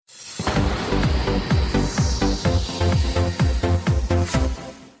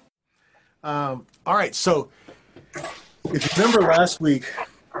All right, so if you remember last week,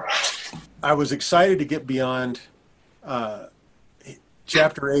 I was excited to get beyond uh,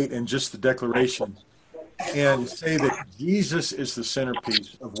 chapter 8 and just the declaration and say that Jesus is the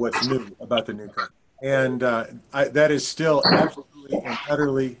centerpiece of what's new about the new covenant. And that is still absolutely and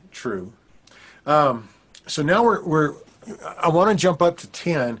utterly true. Um, so now I want to jump up to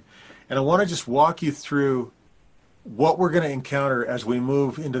 10, and I want to just walk you through what we're going to encounter as we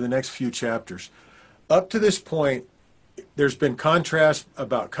move into the next few chapters. Up to this point, there's been contrast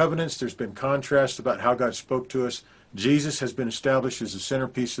about covenants. There's been contrast about how God spoke to us. Jesus has been established as the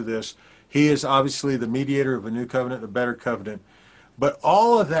centerpiece of this. He is obviously the mediator of a new covenant, a better covenant. But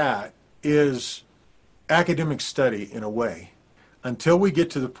all of that is academic study in a way until we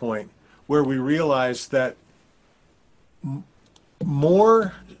get to the point where we realize that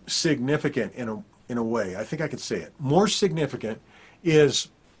more significant in a way, I think I could say it, more significant is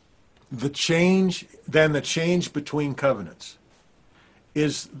the change than the change between covenants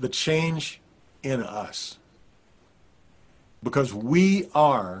is the change in us, because we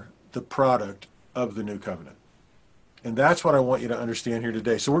are the product of the new covenant. And that's what I want you to understand here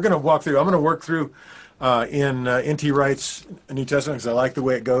today. So we're going to walk through, I'm going to work through in N.T. Wright's New Testament because I like the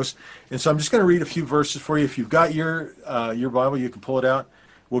way it goes. And so I'm just going to read a few verses for you. If you've got your Bible, you can pull it out.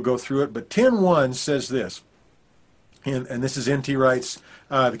 We'll go through it. But 10:1 says this, and this is N.T. Wright's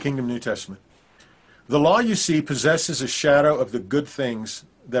The Kingdom New Testament. The law, you see, possesses a shadow of the good things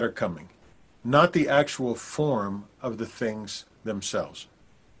that are coming, not the actual form of the things themselves.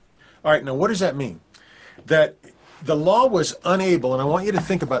 All right, now what does that mean? That the law was unable, and I want you to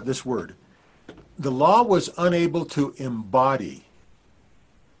think about this word, the law was unable to embody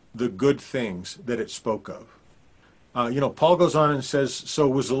the good things that it spoke of. Paul goes on and says, so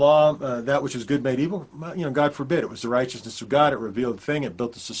was the law that which is good made evil? God forbid. It was the righteousness of God. It revealed the thing. It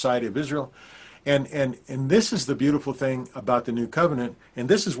built the society of Israel. And this is the beautiful thing about the new covenant. And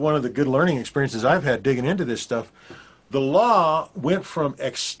this is one of the good learning experiences I've had digging into this stuff. The law went from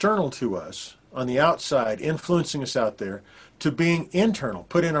external to us on the outside, influencing us out there, to being internal,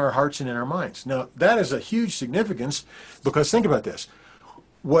 put in our hearts and in our minds. Now, that is a huge significance because think about this.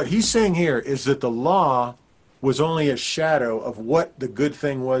 What he's saying here is that the law was only a shadow of what the good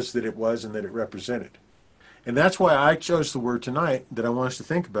thing was that it was and that it represented. And that's why I chose the word tonight that I want us to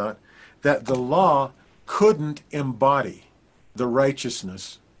think about, that the law couldn't embody the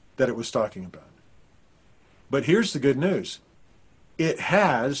righteousness that it was talking about. But here's the good news. It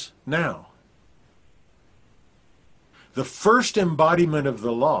has now. The first embodiment of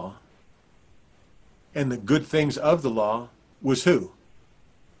the law and the good things of the law was who?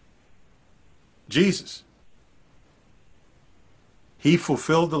 Jesus. He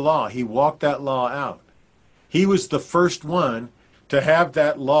fulfilled the law. He walked that law out. He was the first one to have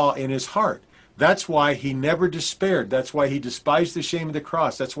that law in his heart. That's why he never despaired. That's why he despised the shame of the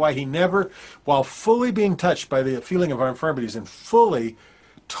cross. That's why he never, while fully being touched by the feeling of our infirmities and fully,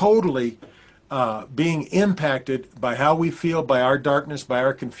 totally being impacted by how we feel, by our darkness, by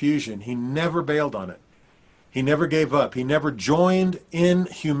our confusion, he never bailed on it. He never gave up. He never joined in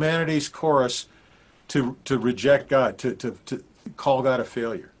humanity's chorus to reject God, to call God a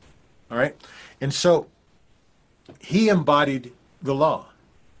failure. All right? And so he embodied the law.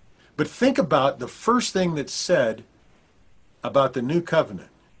 But think about the first thing that's said about the new covenant.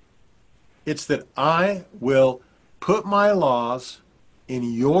 It's that I will put my laws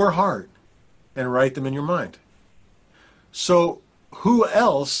in your heart and write them in your mind. So who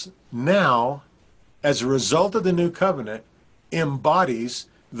else now, as a result of the new covenant, embodies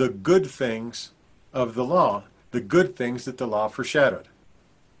the good things of the law, the good things that the law foreshadowed?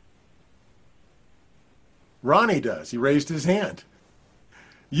 Ronnie does. He raised his hand.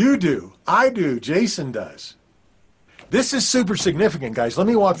 You do. I do. Jason does. This is super significant, guys. Let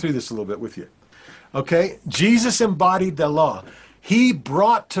me walk through this a little bit with you. Okay? Jesus embodied the law. He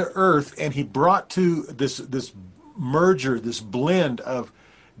brought to earth and he brought to this merger, this blend of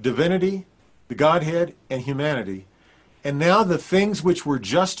divinity, the Godhead, and humanity. And now the things which were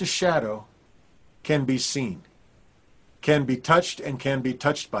just a shadow can be seen, can be touched, and can be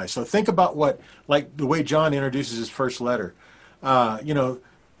touched by. So think about like the way John introduces his first letter.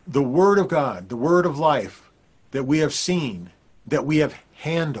 The Word of God, the Word of life that we have seen, that we have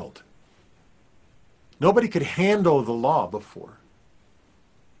handled. Nobody could handle the law before,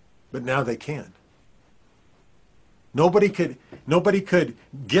 but now they can. Nobody could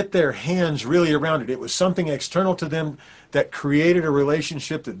get their hands really around it. It was something external to them that created a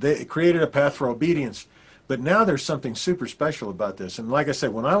relationship, that created a path for obedience. But now there's something super special about this. And like I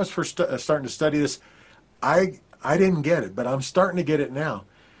said, when I was first starting to study this, I didn't get it, but I'm starting to get it now.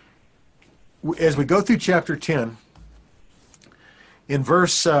 as we go through chapter 10, in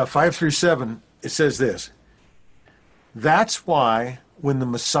verse 5 through 7, it says this. That's why when the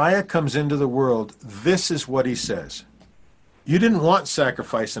Messiah comes into the world, this is what he says. You didn't want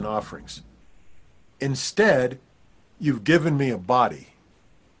sacrifice and offerings. Instead, you've given me a body.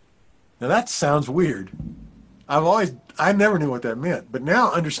 Now that sounds weird. I never knew what that meant. But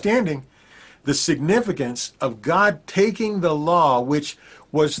now understanding the significance of God taking the law, which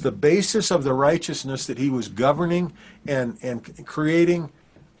was the basis of the righteousness that he was governing and creating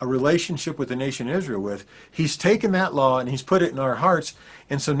a relationship with the nation Israel with, he's taken that law and he's put it in our hearts.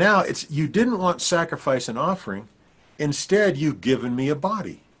 And so now it's, you didn't want sacrifice and offering. Instead, you've given me a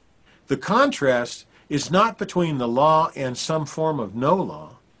body. The contrast is not between the law and some form of no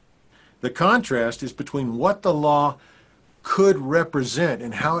law. The contrast is between what the law could represent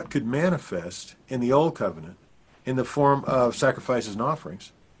and how it could manifest in the Old Covenant in the form of sacrifices and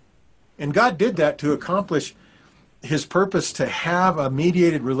offerings. And God did that to accomplish his purpose to have a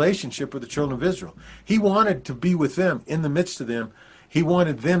mediated relationship with the children of Israel. He wanted to be with them, in the midst of them. He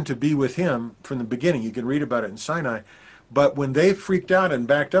wanted them to be with him from the beginning. You can read about it in Sinai. But when they freaked out and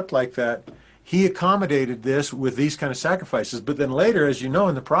backed up like that, he accommodated this with these kind of sacrifices. But then later, as you know,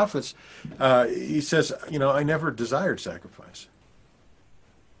 in the prophets, he says, I never desired sacrifice.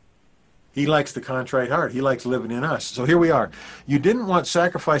 He likes the contrite heart. He likes living in us. So here we are. You didn't want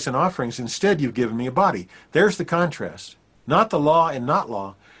sacrifice and offerings. Instead, you've given me a body. There's the contrast. Not the law and not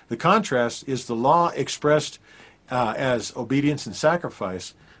law. The contrast is the law expressed as obedience and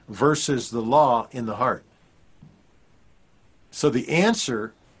sacrifice versus the law in the heart. So the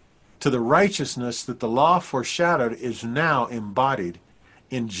answer to the righteousness that the law foreshadowed is now embodied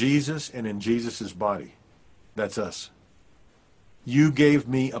in Jesus and in Jesus' body. That's us. You gave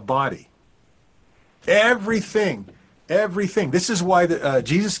me a body. Everything. This is why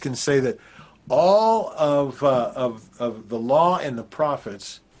Jesus can say that all of the law and the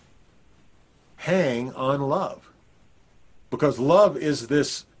prophets hang on love. Because love is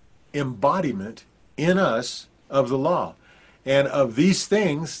this embodiment in us of the law. And of these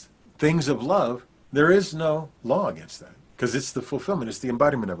things of love, there is no law against that. Because it's the fulfillment, it's the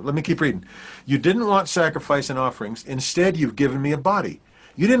embodiment of it. Let me keep reading. You didn't want sacrifice and offerings. Instead, you've given me a body.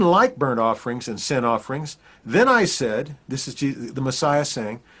 You didn't like burnt offerings and sin offerings. Then I said, this is Jesus, the Messiah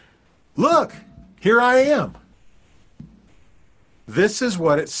saying, look, here I am. This is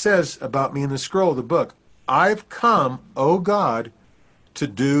what it says about me in the scroll of the book. I've come, O God, to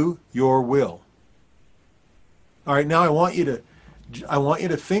do your will. All right, now I want you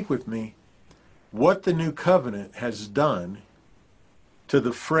to think with me what the new covenant has done to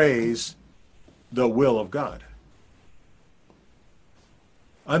the phrase, the will of God.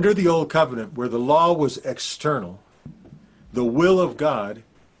 Under the old covenant, where the law was external, the will of God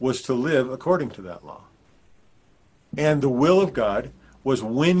was to live according to that law. And the will of God was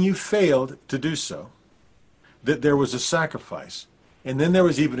when you failed to do so, that there was a sacrifice. And then there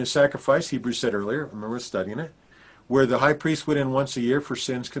was even a sacrifice, Hebrews said earlier, I remember studying it, where the high priest went in once a year for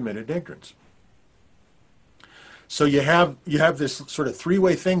sins committed in ignorance. So you have this sort of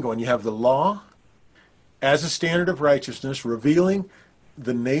three-way thing going. You have the law as a standard of righteousness, revealing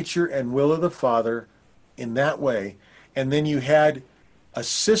the nature and will of the Father in that way. And then you had a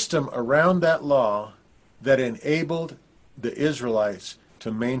system around that law that enabled the Israelites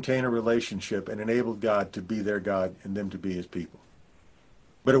to maintain a relationship and enabled God to be their God and them to be his people.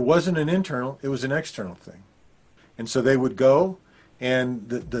 But it wasn't an internal, it was an external thing. And so they would go, and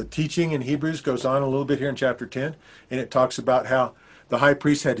the teaching in Hebrews goes on a little bit here in chapter 10, and it talks about how the high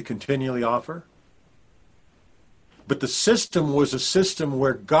priest had to continually offer. But the system was a system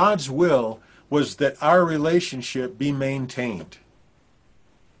where God's will was that our relationship be maintained.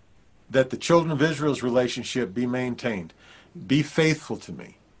 That the children of Israel's relationship be maintained. Be faithful to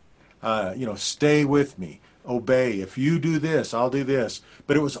me. Stay with me. Obey. If you do this, I'll do this.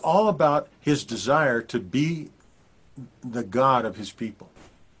 But it was all about his desire to be the God of his people,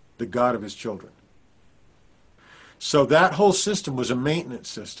 the God of his children. So that whole system was a maintenance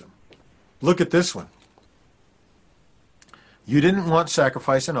system. Look at this one. You didn't want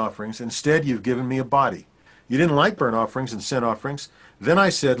sacrifice and offerings. Instead, you've given me a body. You didn't like burnt offerings and sin offerings. Then I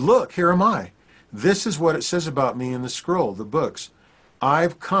said, look, here am I. This is what it says about me in the scroll, the books.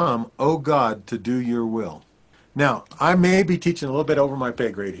 I've come, O God, to do your will. Now, I may be teaching a little bit over my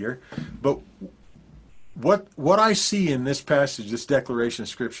pay grade here, but what I see in this passage, this declaration of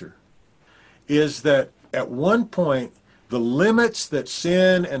Scripture, is that at one point, the limits that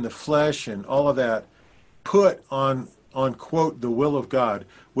sin and the flesh and all of that put on quote, the will of God,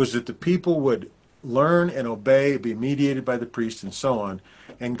 was that the people would learn and obey, be mediated by the priest, and so on.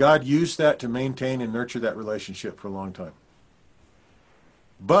 And God used that to maintain and nurture that relationship for a long time.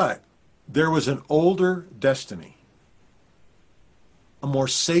 But there was an older destiny, a more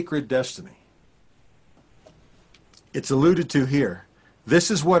sacred destiny. It's alluded to here.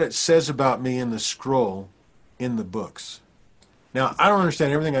 This is what it says about me in the scroll in the books. Now, I don't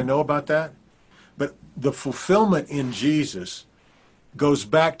understand everything I know about that, but the fulfillment in Jesus goes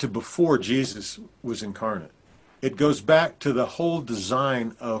back to before Jesus was incarnate. It goes back to the whole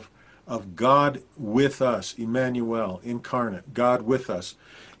design of God with us, Emmanuel, incarnate, God with us.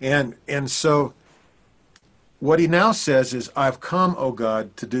 And so what he now says is, I've come, O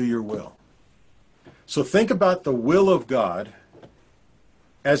God, to do your will. So think about the will of God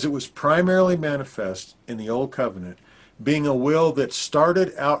as it was primarily manifest in the Old Covenant, being a will that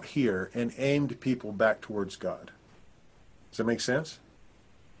started out here and aimed people back towards God. Does that make sense?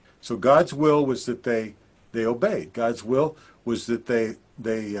 So God's will was that they obeyed. God's will was that they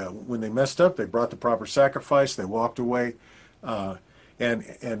when they messed up, they brought the proper sacrifice, they walked away, and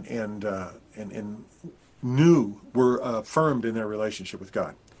were affirmed in their relationship with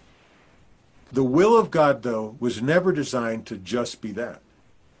God. The will of God, though, was never designed to just be that.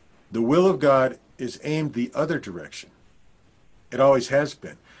 The will of God is aimed the other direction. It always has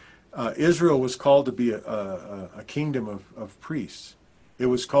been. Israel was called to be a kingdom of priests. It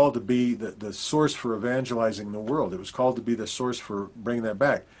was called to be the source for evangelizing the world. It was called to be the source for bringing that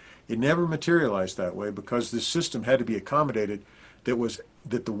back. It never materialized that way because this system had to be accommodated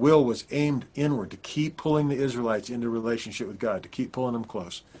that the will was aimed inward, to keep pulling the Israelites into relationship with God, to keep pulling them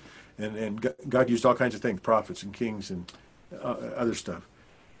close. And God used all kinds of things, prophets and kings and other stuff.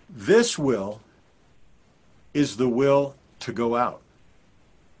 This will is the will to go out.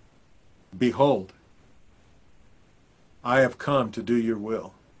 Behold, I have come to do your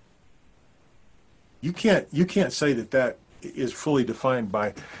will. You can't say that is fully defined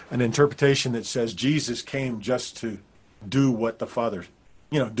by an interpretation that says Jesus came just to do what the Father,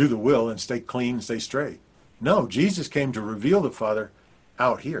 do the will and stay clean, stay straight. No, Jesus came to reveal the Father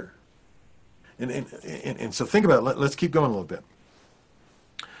out here. And so think about it. Let's keep going a little bit.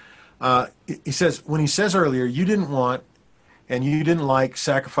 When he says earlier, you didn't want and you didn't like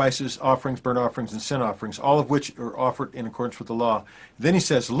sacrifices, offerings, burnt offerings, and sin offerings, all of which are offered in accordance with the law. Then he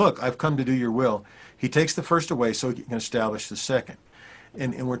says, look, I've come to do your will. He takes the first away so he can establish the second.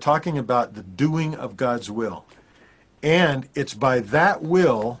 And we're talking about the doing of God's will. And it's by that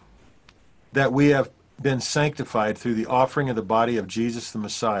will that we have been sanctified through the offering of the body of Jesus the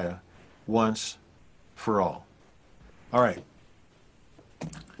Messiah once for all. All right.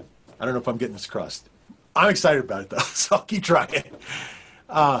 I don't know if I'm getting this across. I'm excited about it, though, so I'll keep trying.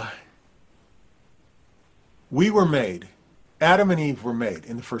 We were made, Adam and Eve were made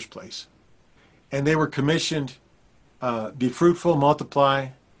in the first place, and they were commissioned, be fruitful, multiply,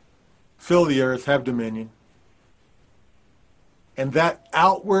 fill the earth, have dominion. And that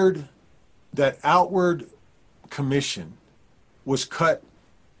outward commission was cut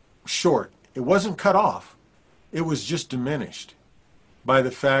short. It wasn't cut off. It was just diminished by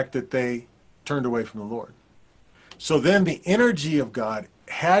the fact that they turned away from the Lord. So then the energy of God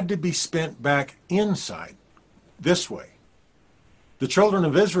had to be spent back inside this way. The children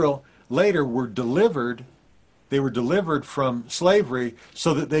of Israel later were delivered. They were delivered from slavery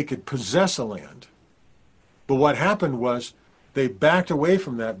so that they could possess a land. But what happened was they backed away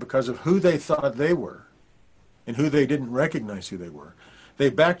from that because of who they thought they were and who they didn't recognize who they were. They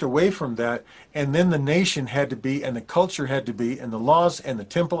backed away from that, and then the nation had to be, and the culture had to be, and the laws and the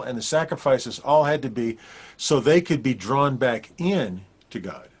temple and the sacrifices all had to be so they could be drawn back in to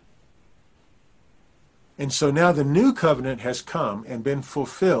God. And so now the new covenant has come and been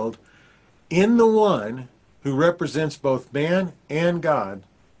fulfilled in the one who represents both man and God,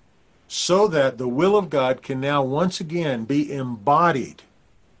 so that the will of God can now once again be embodied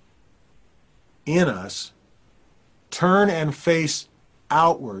in us, turn and face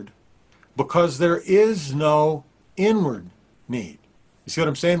outward, because there is no inward need. You see what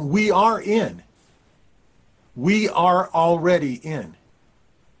I'm saying? We are in. We are already in.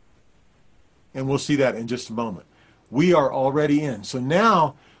 And we'll see that in just a moment. We are already in. So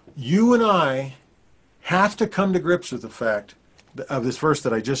now you and I have to come to grips with the fact of this verse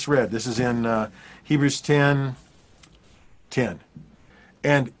that I just read. This is in Hebrews 10:10.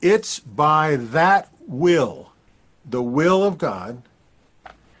 And it's by that will, the will of God,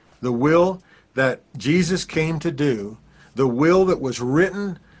 the will that Jesus came to do, the will that was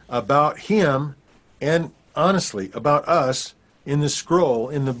written about him and honestly about us in the scroll,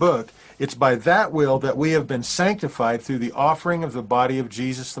 in the book, it's by that will that we have been sanctified through the offering of the body of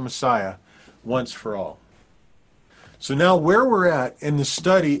Jesus the Messiah once for all. So now where we're at in the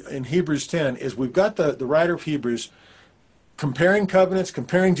study in Hebrews 10 is we've got the writer of Hebrews comparing covenants,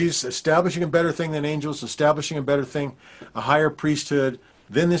 comparing Jesus, establishing a better thing than angels, establishing a better thing, a higher priesthood,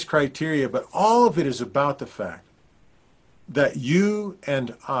 then this criteria. But all of it is about the fact that you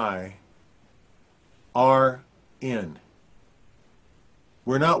and I are in.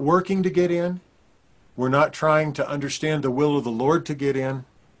 We're not working to get in. We're not trying to understand the will of the Lord to get in.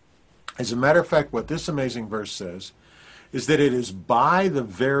 As a matter of fact, what this amazing verse says is that it is by the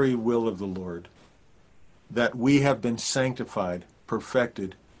very will of the Lord that we have been sanctified,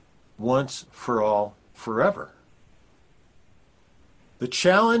 perfected, once for all, forever. The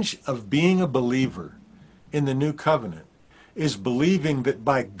challenge of being a believer in the new covenant is believing that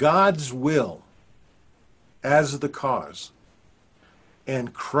by God's will as the cause,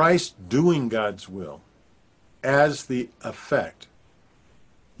 and Christ doing God's will as the effect,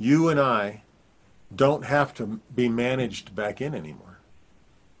 you and I don't have to be managed back in anymore.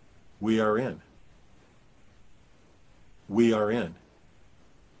 We are in. We are in.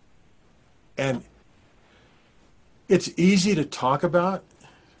 And it's easy to talk about,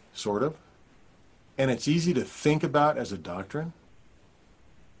 sort of, and it's easy to think about as a doctrine,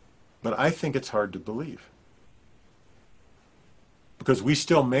 but I think it's hard to believe. Because we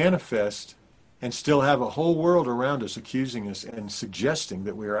still manifest and still have a whole world around us accusing us and suggesting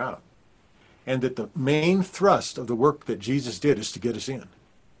that we are out. And that the main thrust of the work that Jesus did is to get us in.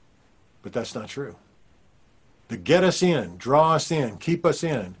 But that's not true. To get us in, draw us in, keep us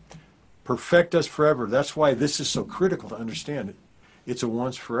in, perfect us forever. That's why this is so critical to understand it. It's a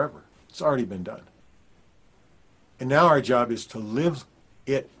once forever. It's already been done. And now our job is to live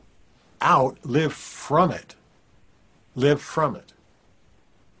it out, live from it. Live from it.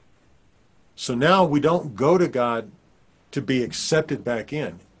 So now we don't go to God to be accepted back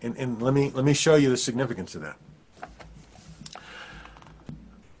in. And let me show you the significance of that.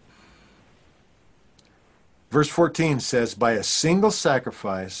 Verse 14 says, by a single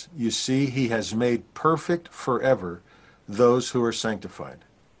sacrifice, you see, he has made perfect forever those who are sanctified.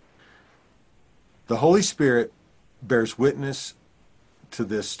 The Holy Spirit bears witness to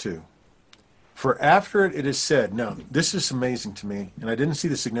this too. For after it is said, now this is amazing to me, and I didn't see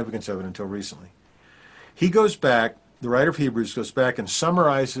the significance of it until recently. He goes back, the writer of Hebrews goes back and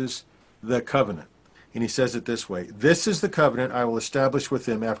summarizes the covenant. And he says it this way, this is the covenant I will establish with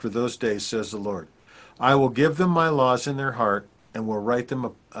them after those days, says the Lord. I will give them my laws in their heart and will write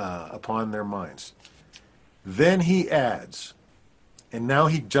them upon their minds. Then he adds, and now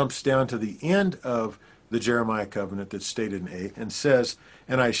he jumps down to the end of the Jeremiah covenant that's stated in 8 and says,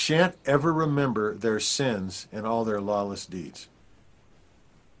 and I shan't ever remember their sins and all their lawless deeds.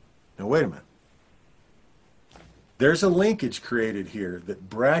 Now wait a minute. There's a linkage created here that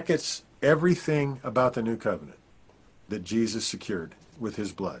brackets everything about the new covenant that Jesus secured with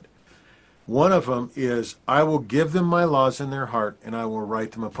his blood. One of them is, I will give them my laws in their heart and I will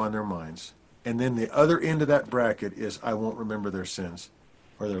write them upon their minds. And then the other end of that bracket is, I won't remember their sins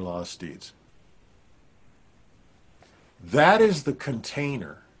or their lawless deeds. That is the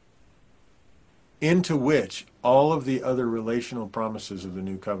container into which all of the other relational promises of the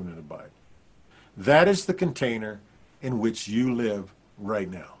new covenant abide. That is the container in which you live right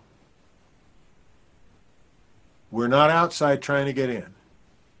now. We're not outside trying to get in.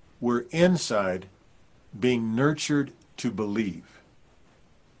 We're inside being nurtured to believe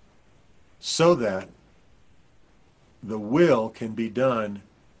so that the will can be done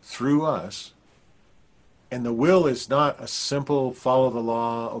through us. And the will is not a simple follow the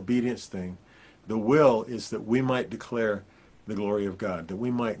law, obedience thing. The will is that we might declare the glory of God, that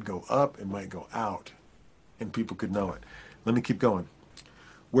we might go up and might go out, and people could know it. Let me keep going.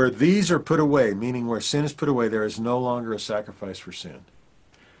 Where these are put away, meaning where sin is put away, there is no longer a sacrifice for sin.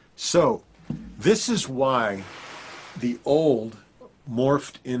 So, this is why the old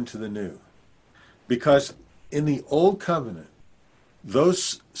morphed into the new. Because in the old covenant,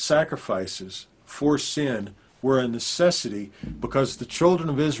 those sacrifices for sin were a necessity because the children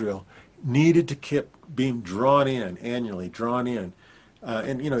of Israel needed to keep being drawn in annually, drawn in.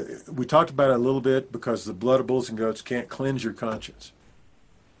 And, you know, we talked about it a little bit because the blood of bulls and goats can't cleanse your conscience.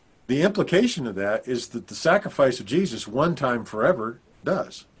 The implication of that is that the sacrifice of Jesus, one time forever,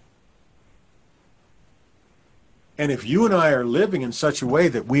 does. And if you and I are living in such a way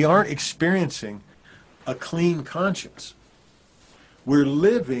that we aren't experiencing a clean conscience, we're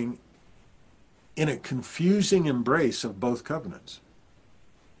living in a confusing embrace of both covenants.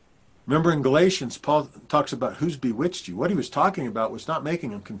 Remember in Galatians, Paul talks about who's bewitched you. What he was talking about was not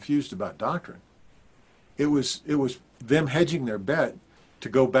making them confused about doctrine. It was them hedging their bet to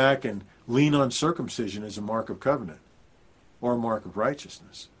go back and lean on circumcision as a mark of covenant or a mark of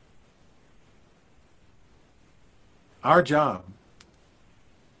righteousness. Our job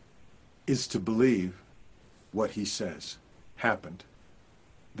is to believe what he says happened,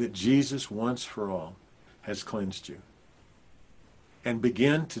 that Jesus once for all has cleansed you, and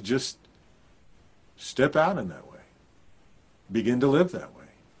begin to just step out in that way. Begin to live that way.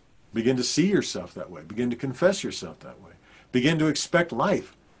 Begin to see yourself that way. Begin to confess yourself that way. Begin to expect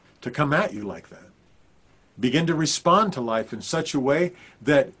life to come at you like that. Begin to respond to life in such a way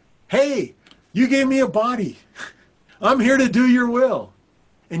that, hey, you gave me a body. I'm here to do your will.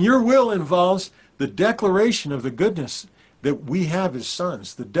 And your will involves the declaration of the goodness that we have as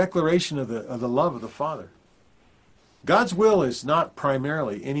sons, the declaration of the love of the Father. God's will is not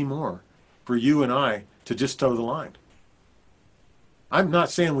primarily anymore for you and I to just toe the line. I'm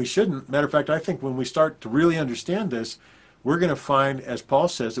not saying we shouldn't. Matter of fact, I think when we start to really understand this, we're going to find, as Paul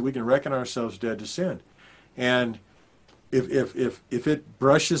says, that we can reckon ourselves dead to sin. And if it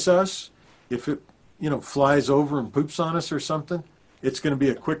brushes us, if it flies over and poops on us or something, it's going to be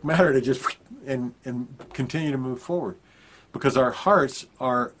a quick matter to just and continue to move forward, because our hearts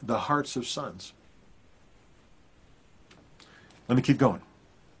are the hearts of sons. Let me keep going.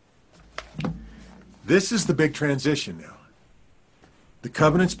 This is the big transition now. The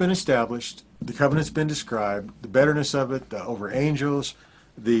covenant's been established. The covenant's been described. The betterness of it over angels.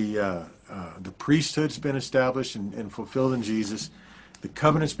 The priesthood's been established and fulfilled in Jesus. The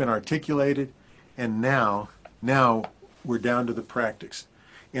covenant's been articulated. And now we're down to the practics.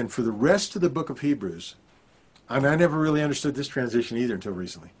 And for the rest of the book of Hebrews, I never really understood this transition either until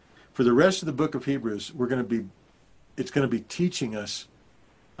recently. For the rest of the book of Hebrews, it's going to be teaching us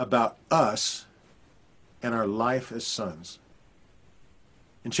about us and our life as sons.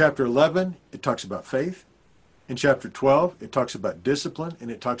 In chapter 11, it talks about faith. In chapter 12, it talks about discipline, and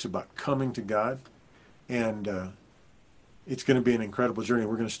it talks about coming to God. And it's going to be an incredible journey.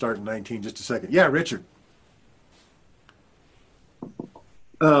 We're going to start in 19 just a second. Yeah, Richard.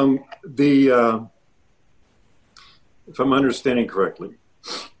 If I'm understanding correctly,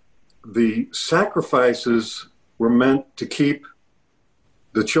 the sacrifices were meant to keep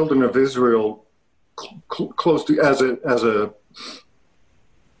the children of Israel close to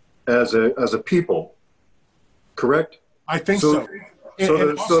as a people, correct? I think so.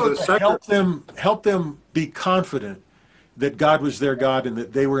 And also to help them be confident that God was their God and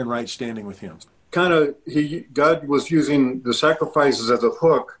that they were in right standing with him. God was using the sacrifices as a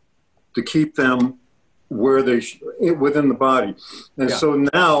hook to keep them where within the body. And so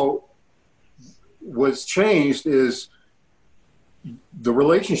now what's changed is the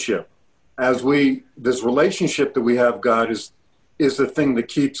relationship. This relationship that we have, God, is the thing that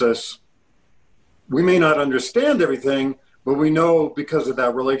keeps us. We may not understand everything, but we know because of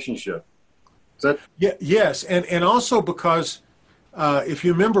that relationship. Yes, and also because if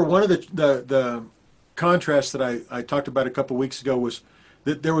you remember, one of the contrasts that I talked about a couple weeks ago was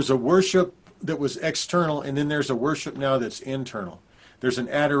that there was a worship that was external, and then there's a worship now that's internal. There's an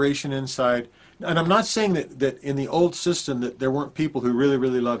adoration inside. And I'm not saying that in the old system that there weren't people who really,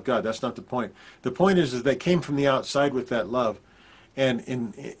 really loved God. That's not the point. The point is that they came from the outside with that love. And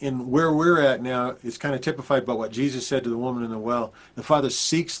in where we're at now, it's kind of typified by what Jesus said to the woman in the well. The Father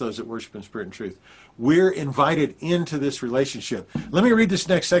seeks those that worship in spirit and truth. We're invited into this relationship. Let me read this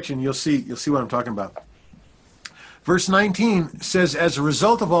next section. You'll see what I'm talking about. Verse 19 says, as a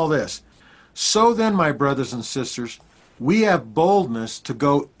result of all this, so then, my brothers and sisters, we have boldness to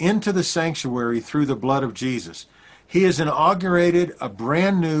go into the sanctuary through the blood of Jesus. He has inaugurated a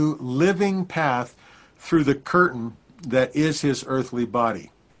brand new living path through the curtain that is his earthly body.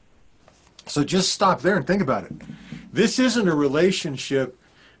 So just stop there and think about it. This isn't a relationship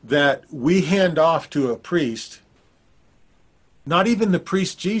that we hand off to a priest, not even the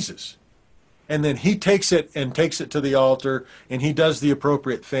priest Jesus. And then he takes it to the altar, and he does the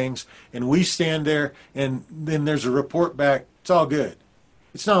appropriate things, and we stand there, and then there's a report back. It's all good.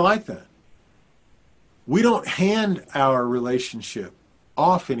 It's not like that. We don't hand our relationship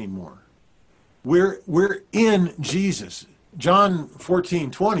off anymore. We're in Jesus. John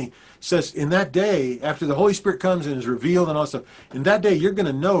 14:20 says, in that day, after the Holy Spirit comes and is revealed and all stuff, in that day you're going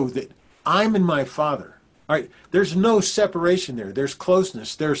to know that I'm in my Father. All right? There's no separation there. There's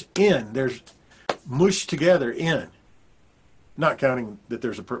closeness. There's mushed together in. Not counting that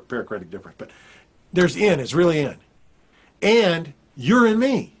there's a perichoretic difference, but there's in. It's really in. And you're in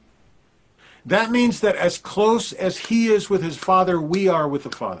me. That means that as close as he is with his Father, we are with the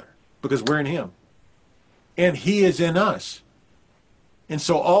Father, because we're in him. And he is in us. And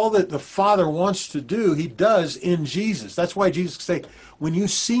so all that the Father wants to do, he does in Jesus. That's why Jesus say, when you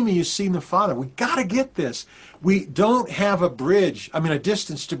see me, you see the Father. We got to get this. We don't have a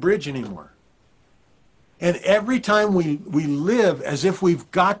distance to bridge anymore. And every time we live as if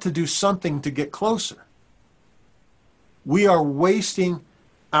we've got to do something to get closer, we are wasting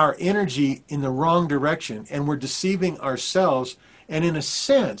our energy in the wrong direction, and we're deceiving ourselves. And in a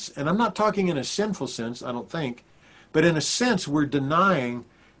sense, and I'm not talking in a sinful sense, I don't think, but in a sense, we're denying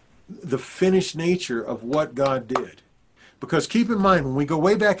the finished nature of what God did. Because keep in mind, when we go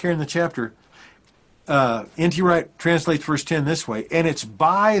way back here in the chapter, N.T. Wright translates verse 10 this way, and it's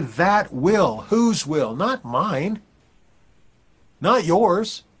by that will, whose will? Not mine, not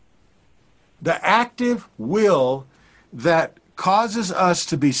yours. The active will that causes us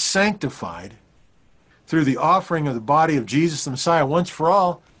to be sanctified through the offering of the body of Jesus the Messiah once for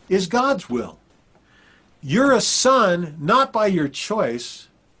all is God's will. You're a son not by your choice,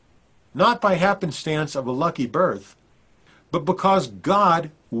 not by happenstance of a lucky birth, but because God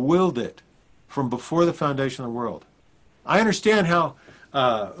willed it from before the foundation of the world. I understand how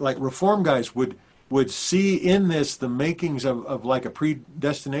like Reform guys would see in this the makings of like a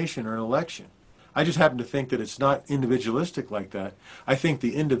predestination or an election. I just happen to think that it's not individualistic like that. I think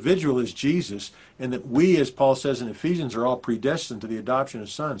the individual is Jesus, and that we, as Paul says in Ephesians, are all predestined to the adoption of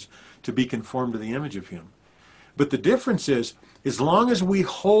sons, to be conformed to the image of him. But the difference is, as long as we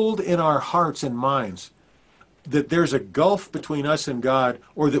hold in our hearts and minds that there's a gulf between us and God,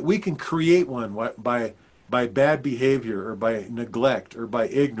 or that we can create one by bad behavior or by neglect or by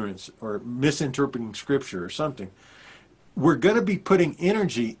ignorance or misinterpreting Scripture or something, we're going to be putting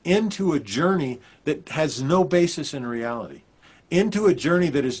energy into a journey that has no basis in reality, into a journey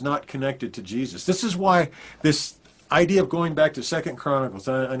that is not connected to Jesus. This is why this idea of going back to 2 Chronicles,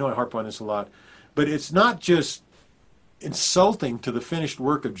 and I know I harp on this a lot, but it's not just insulting to the finished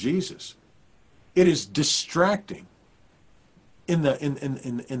work of Jesus. It is distracting in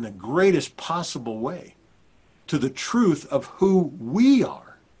the greatest possible way to the truth of who we are.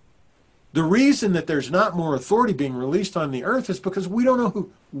 The reason that there's not more authority being released on the earth is because we don't know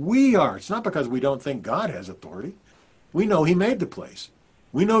who we are. It's not because we don't think God has authority. We know he made the place.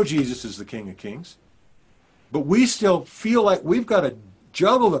 We know Jesus is the King of Kings. But we still feel like we've got to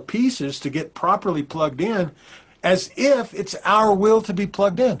juggle the pieces to get properly plugged in, as if it's our will to be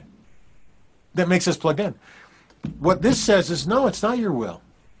plugged in that makes us plugged in. What this says is, no, it's not your will.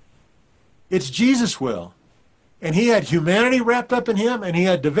 It's Jesus' will. And he had humanity wrapped up in him, and he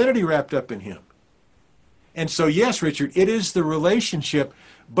had divinity wrapped up in him. And so, yes, Richard, it is the relationship,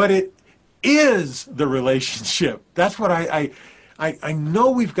 but it is the relationship. That's what I know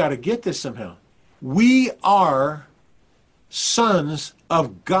we've got to get this somehow. We are sons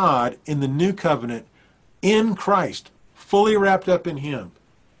of God in the new covenant in Christ, fully wrapped up in him.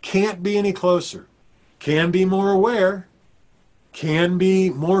 Can't be any closer. Can be more aware. Can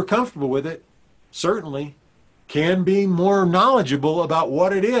be more comfortable with it. Certainly. Can be more knowledgeable about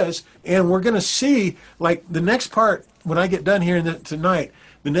what it is. And we're going to see, like the next part, when I get done here tonight,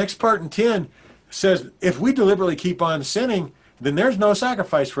 the next part in 10 says, if we deliberately keep on sinning, then there's no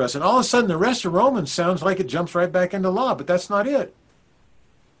sacrifice for us. And all of a sudden, the rest of Romans sounds like it jumps right back into law, but that's not it.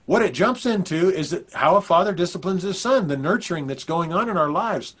 What it jumps into is that how a father disciplines his son, the nurturing that's going on in our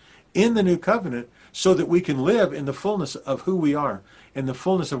lives in the new covenant, so that we can live in the fullness of who we are and the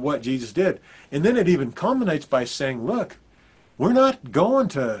fullness of what Jesus did. And then it even culminates by saying, look, we're not going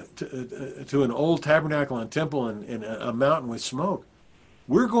to an old tabernacle and temple in a mountain with smoke.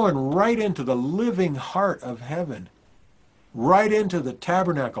 We're going right into the living heart of heaven, right into the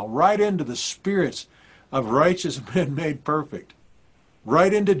tabernacle, right into the spirits of righteous men made perfect,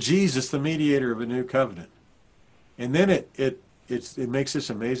 right into Jesus, the mediator of a new covenant. And then it makes this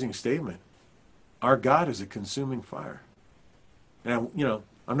amazing statement. Our God is a consuming fire. And,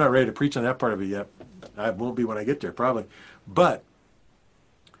 I'm not ready to preach on that part of it yet. I won't be when I get there, probably. But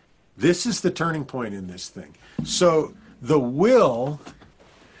this is the turning point in this thing. So the will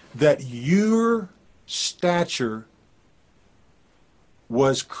that your stature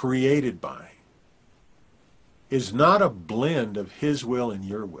was created by is not a blend of his will and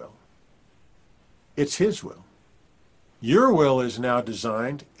your will. It's his will. Your will is now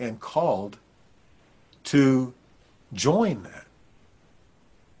designed and called to join that,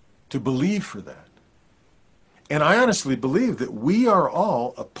 to believe for that. And I honestly believe that we are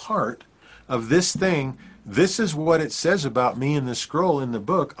all a part of this thing. This is what it says about me in the scroll in the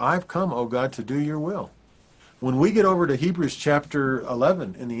book. I've come, O God, to do your will. When we get over to Hebrews chapter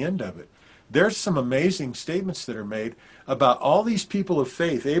 11, in the end of it, there's some amazing statements that are made about all these people of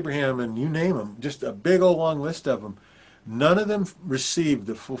faith, Abraham and you name them, just a big old long list of them, None of them received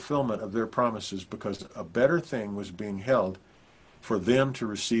the fulfillment of their promises because a better thing was being held for them to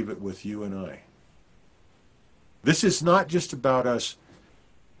receive it with you and I. This is not just about us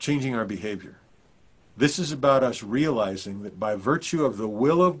changing our behavior. This is about us realizing that by virtue of the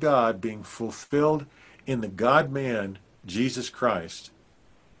will of God being fulfilled in the God-man, Jesus Christ,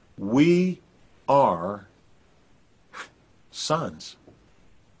 we are sons.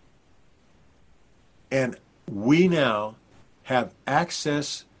 And we now have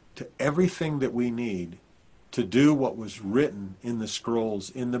access to everything that we need to do what was written in the scrolls,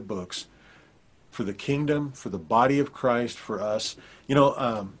 in the books, for the kingdom, for the body of Christ, for us. You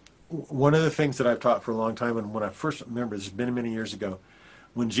know, one of the things that I've taught for a long time, and when I first remember, this has been many years ago,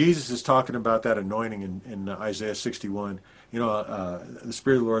 when Jesus is talking about that anointing in Isaiah 61, you know, the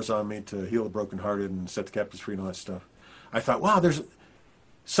Spirit of the Lord is on me to heal the brokenhearted and set the captives free and all that stuff. I thought, wow, there's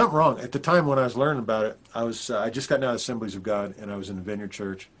something wrong. At the time when I was learning about it, I just gotten out of Assemblies of God, and I was in the Vineyard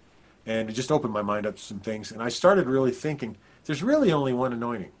Church, and it just opened my mind up to some things. And I started really thinking, there's really only one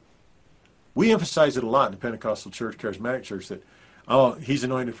anointing. We emphasize it a lot in the Pentecostal church, Charismatic church, that, oh, he's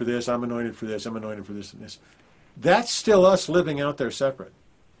anointed for this, I'm anointed for this, I'm anointed for this and this. That's still us living out there separate.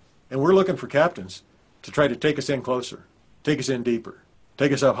 And we're looking for captains to try to take us in closer, take us in deeper,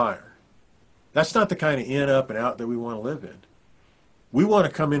 take us up higher. That's not the kind of in, up, and out that we want to live in. We want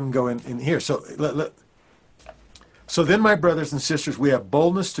to come in and go in here. So then, my brothers and sisters, we have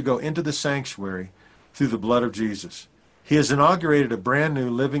boldness to go into the sanctuary through the blood of Jesus. He has inaugurated a brand new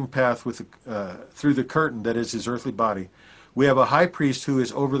living path through the curtain that is his earthly body. We have a high priest who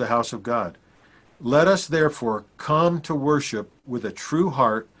is over the house of God. Let us therefore come to worship with a true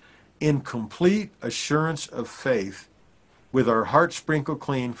heart in complete assurance of faith, with our hearts sprinkled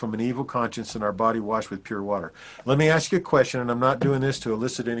clean from an evil conscience and our body washed with pure water. Let me ask you a question, and I'm not doing this to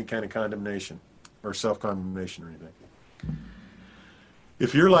elicit any kind of condemnation or self-condemnation or anything.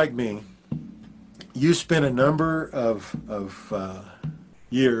 If you're like me, you spent a number of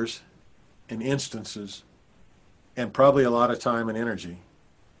years and instances, and probably a lot of time and energy,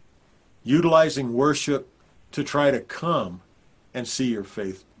 utilizing worship to try to come and see your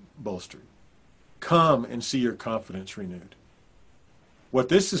faith bolstered. Come and see your confidence renewed. What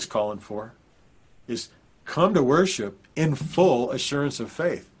this is calling for is come to worship in full assurance of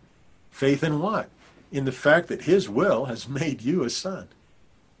faith. Faith in what? In the fact that his will has made you a son.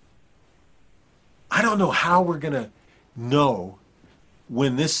 I don't know how we're going to know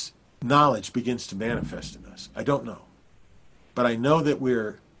when this knowledge begins to manifest in us. I don't know. But I know that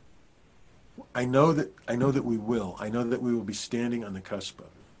I know that we will. I know that we will be standing on the cusp of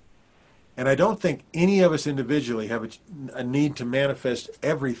it. And I don't think any of us individually have a need to manifest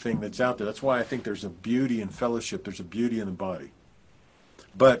everything that's out there. That's why I think there's a beauty in fellowship. There's a beauty in the body.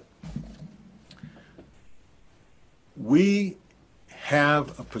 But we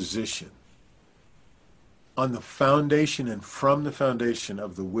have a position on the foundation and from the foundation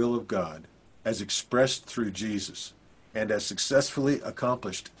of the will of God as expressed through Jesus and as successfully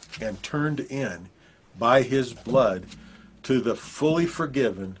accomplished and turned in by his blood to the fully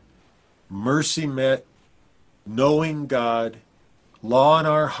forgiven, mercy met, knowing God, law in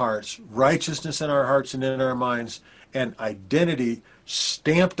our hearts, righteousness in our hearts and in our minds, and identity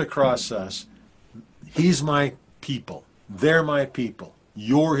stamped across us. He's my people. They're my people.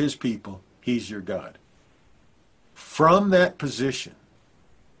 You're his people. He's your God. From that position,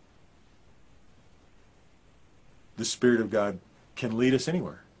 the Spirit of God can lead us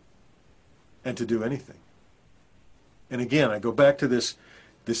anywhere and to do anything. And again, I go back to this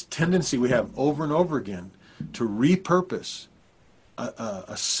tendency we have over and over again to repurpose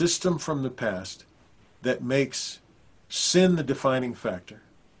a system from the past that makes sin the defining factor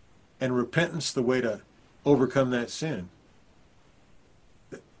and repentance the way to overcome that sin.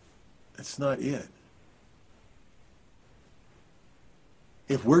 That's not it.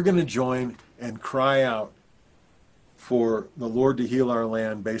 If we're going to join and cry out for the Lord to heal our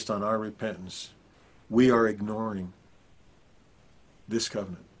land based on our repentance, we are ignoring this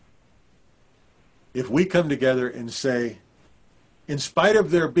covenant. If we come together and say, in spite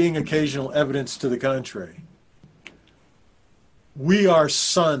of there being occasional evidence to the contrary, we are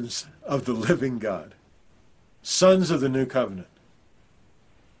sons of the living God, sons of the new covenant,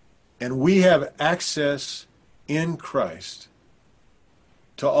 and we have access in Christ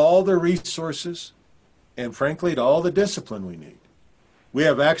to all the resources and, frankly, to all the discipline we need. We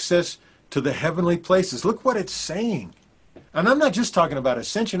have access to the heavenly places. Look what it's saying. And I'm not just talking about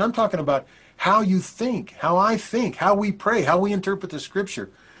ascension. I'm talking about how you think, how I think, how we pray, how we interpret the Scripture.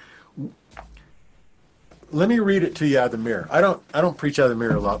 Let me read it to you out of the mirror. I don't preach out of the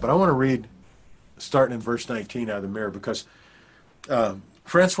mirror a lot, but I want to read starting in verse 19 out of the mirror, because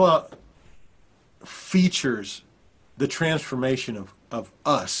Francois features the transformation of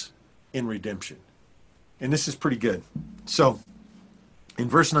us in redemption. And this is pretty good. So in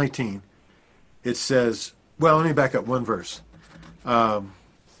verse 19, it says, well, let me back up one verse.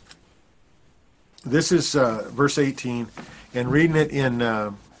 This is verse 18, and reading it in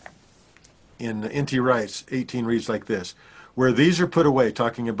N.T. Wright's, 18 reads like this: where these are put away,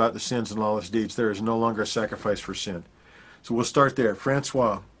 talking about the sins and lawless deeds, there is no longer a sacrifice for sin. So we'll start there.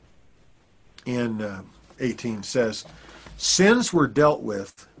 Francois in 18 says, sins were dealt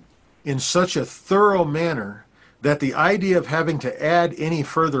with in such a thorough manner that the idea of having to add any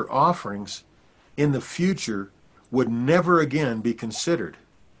further offerings in the future would never again be considered.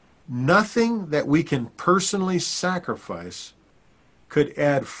 Nothing that we can personally sacrifice could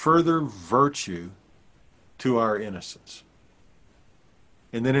add further virtue to our innocence.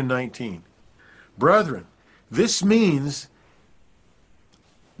 And then in 19, brethren, this means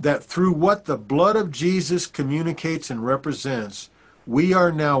that through what the blood of Jesus communicates and represents, we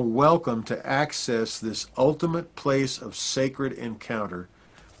are now welcome to access this ultimate place of sacred encounter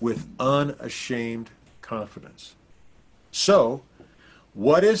with unashamed confidence. So,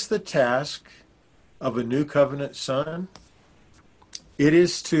 what is the task of a new covenant son? It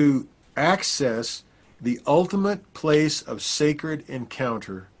is to access the ultimate place of sacred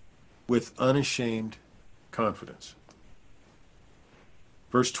encounter with unashamed confidence.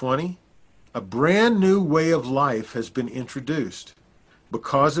 Verse 20, a brand new way of life has been introduced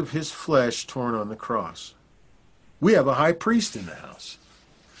because of his flesh torn on the cross. We have a high priest in the house.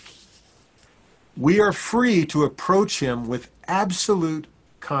 We are free to approach him with absolute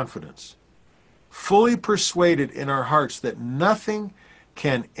confidence, fully persuaded in our hearts that nothing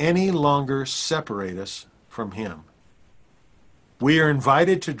can any longer separate us from him. We are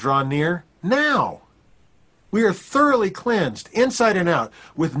invited to draw near now. We are thoroughly cleansed, inside and out,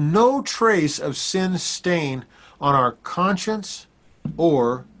 with no trace of sin's stain on our conscience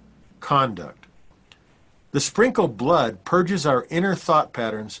or conduct. The sprinkled blood purges our inner thought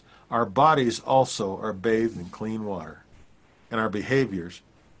patterns. Our bodies also are bathed in clean water, and our behaviors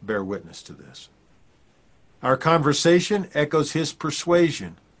bear witness to this. Our conversation echoes his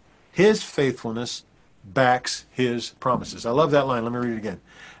persuasion. His faithfulness backs his promises. I love that line. Let me read it again.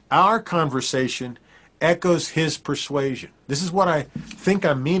 Our conversation echoes his persuasion. This is what I think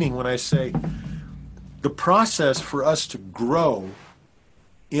I'm meaning when I say the process for us to grow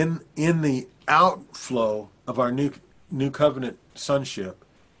in the outflow of our new covenant sonship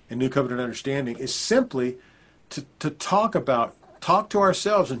and new covenant understanding is simply to talk to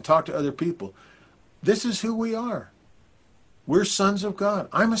ourselves and talk to other people. This is who we are. We're sons of God.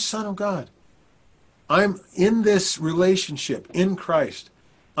 I'm a son of God. I'm in this relationship in Christ.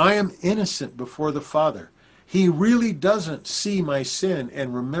 I am innocent before the Father. He really doesn't see my sin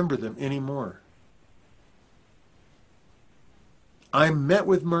and remember them anymore. I'm met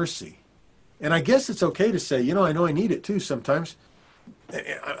with mercy. And I guess it's okay to say, I know I need it too sometimes.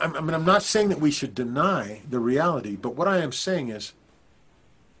 I'm not saying that we should deny the reality, but what I am saying is,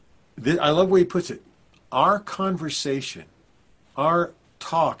 I love the way he puts it, our conversation, our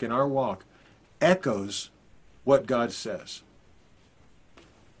talk and our walk echoes what God says.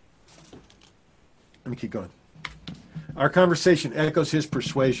 Let me keep going. Our conversation echoes his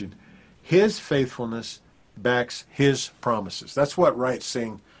persuasion. His faithfulness backs his promises. That's what Wright's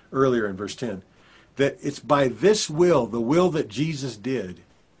saying earlier in verse 10. That it's by this will, the will that Jesus did,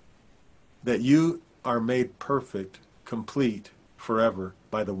 that you are made perfect, complete, forever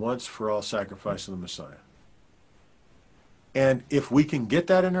by the once-for-all sacrifice of the Messiah. And if we can get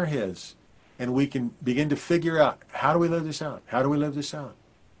that in our heads, and we can begin to figure out, how do we live this out? How do we live this out?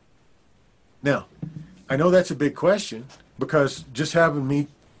 Now, I know that's a big question, because just having me,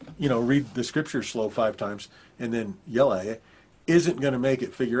 read the scripture slow 5 times and then yell at you isn't going to make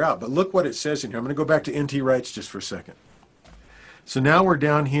it figure out. But look what it says in here. I'm going to go back to N.T. Wright's just for a second. So now we're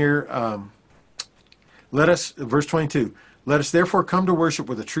down here. Verse 22, let us therefore come to worship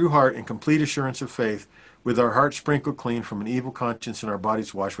with a true heart and complete assurance of faith, with our hearts sprinkled clean from an evil conscience and our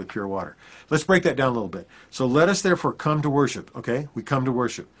bodies washed with pure water. Let's break that down a little bit. So let us therefore come to worship, okay? We come to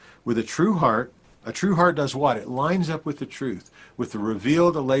worship with a true heart. A true heart does what? It lines up with the truth, with the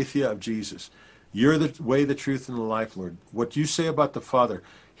revealed aletheia of Jesus. You're the way, the truth, and the life, Lord. What you say about the Father,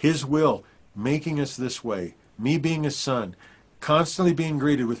 his will, making us this way, me being a son, constantly being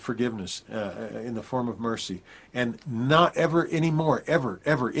greeted with forgiveness in the form of mercy, and not ever anymore, ever,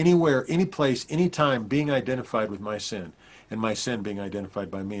 anywhere, any place, any time being identified with my sin. and my sin being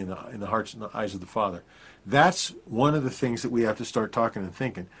identified by me in the hearts and the eyes of the Father. That's one of the things that we have to start talking and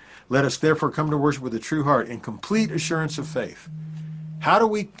thinking. Let us therefore come to worship with a true heart and complete assurance of faith. How do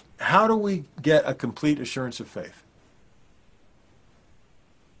we get a complete assurance of faith?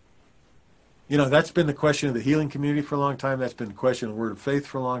 You know, that's been the question of the healing community for a long time. That's been the question of the word of faith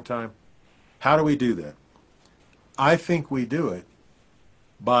for a long time. How do we do that? I think we do it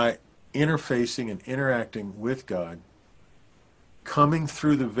by interfacing and interacting with God, coming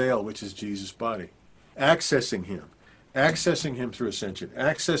through the veil, which is Jesus' body, accessing him through ascension,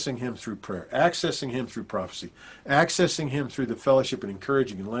 accessing him through prayer, accessing him through prophecy, accessing him through the fellowship and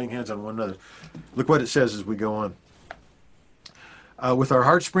encouraging and laying hands on one another. Look what it says as we go on. With our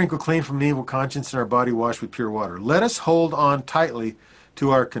hearts sprinkled clean from an evil conscience and our body washed with pure water, let us hold on tightly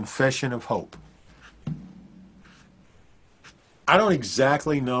to our confession of hope. I don't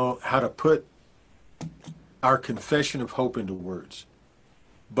exactly know how to put our confession of hope into words,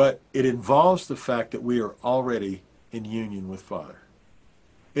 but it involves the fact that we are already in union with Father.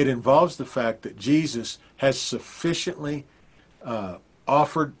 It involves the fact that Jesus has sufficiently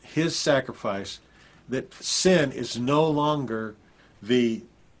offered his sacrifice, that sin is no longer the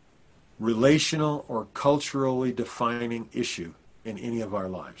relational or culturally defining issue in any of our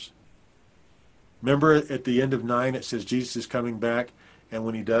lives. Remember at the end of 9 it says Jesus is coming back, and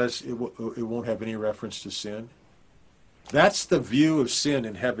when he does, it won't have any reference to sin. That's the view of sin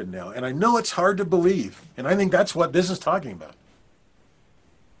in heaven now. And I know it's hard to believe, and I think that's what this is talking about.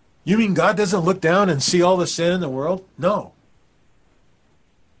 You mean God doesn't look down and see all the sin in the world? No.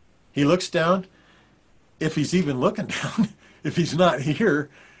 He looks down, if he's even looking down. If he's not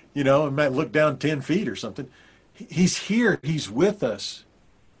here, you know, he might look down 10 feet or something. He's here. He's with us.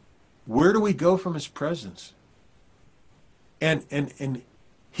 Where do we go from his presence? And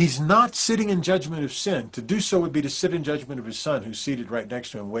he's not sitting in judgment of sin. To do so would be to sit in judgment of his Son, who's seated right next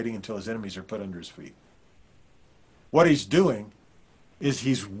to him, waiting until his enemies are put under his feet. What he's doing is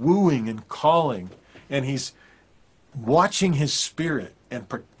he's wooing and calling, and he's watching his Spirit, and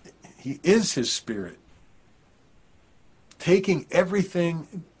he is his Spirit, taking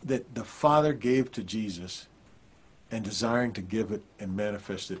everything that the Father gave to Jesus and desiring to give it and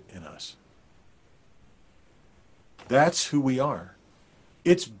manifest it in us. That's who we are.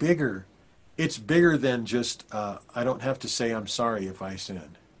 It's bigger. It's bigger than just, I don't have to say I'm sorry if I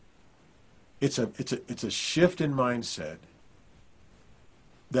sin. It's a shift in mindset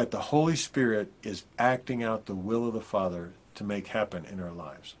that the Holy Spirit is acting out the will of the Father to make happen in our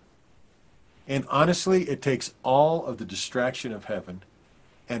lives. And honestly, it takes all of the distraction of heaven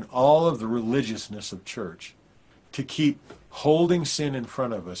and all of the religiousness of church to keep holding sin in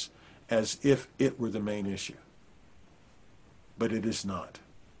front of us as if it were the main issue. But it is not.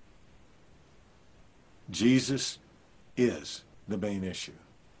 Jesus is the main issue.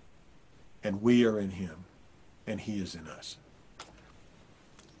 And we are in him, and he is in us.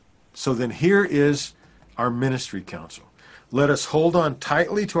 So then here is our ministry counsel. Let us hold on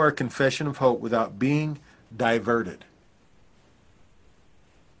tightly to our confession of hope without being diverted.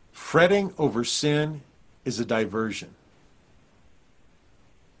 Fretting over sin is a diversion.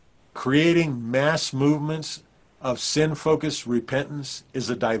 Creating mass movements of sin-focused repentance is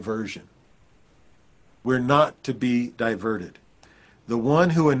a diversion. We're not to be diverted. The one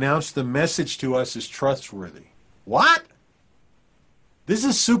who announced the message to us is trustworthy. What? This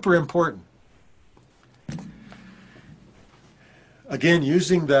is super important. Again,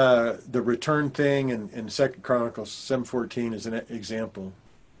 using the return thing in 2 Chronicles 7:14 as an example,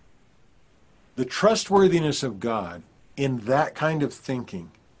 the trustworthiness of God in that kind of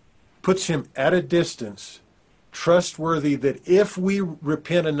thinking puts him at a distance, trustworthy that if we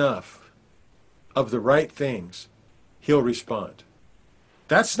repent enough of the right things, he'll respond.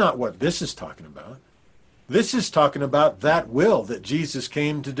 That's not what this is talking about. This is talking about that will that Jesus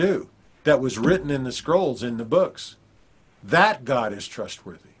came to do, that was written in the scrolls, in the books. That God is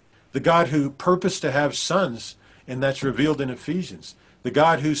trustworthy. The God who purposed to have sons, and that's revealed in Ephesians. The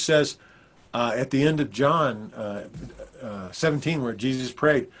God who says at the end of John 17, where Jesus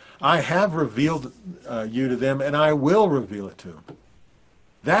prayed, I have revealed you to them, and I will reveal it to them.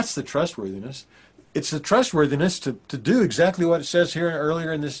 That's the trustworthiness. It's the trustworthiness to do exactly what it says here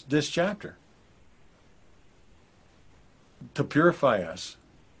earlier in this chapter. To purify us,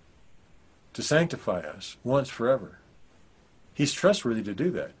 to sanctify us once forever. He's trustworthy to do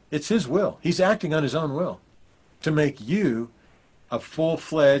that. It's his will. He's acting on his own will to make you a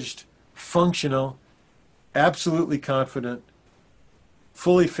full-fledged, functional, absolutely confident,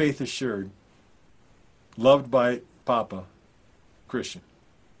 fully faith-assured, loved by Papa Christian.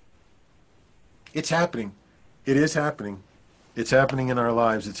 It's happening. It is happening. It's happening in our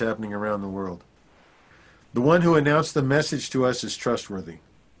lives. It's happening around the world. The one who announced the message to us is trustworthy.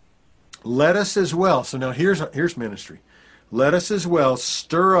 Let us as well, so now here's ministry. Let us as well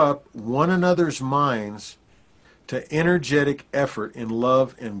stir up one another's minds to energetic effort in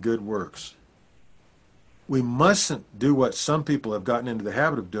love and good works. We mustn't do what some people have gotten into the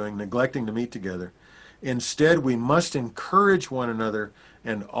habit of doing, neglecting to meet together. Instead, we must encourage one another,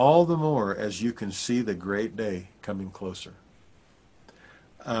 and all the more as you can see the great day coming closer.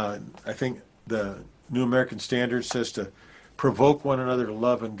 I think the New American Standard says to provoke one another to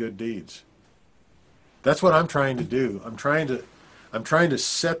love and good deeds. That's what I'm trying to do. I'm trying to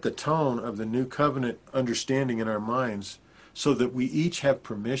set the tone of the new covenant understanding in our minds so that we each have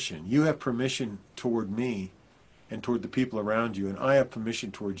permission. You have permission toward me and toward the people around you, and I have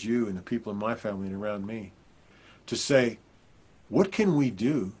permission towards you and the people in my family and around me to say, what can we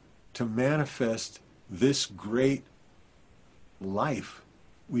do to manifest this great life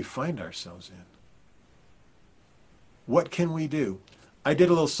we find ourselves in? What can we do? I did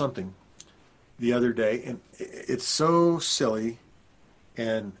a little something the other day, and it's so silly,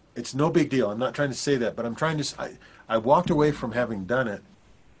 and it's no big deal. I'm not trying to say that, but I'm trying to. I walked away from having done it,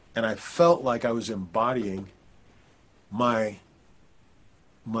 and I felt like I was embodying my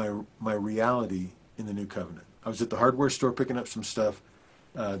reality in the new covenant. I was at the hardware store picking up some stuff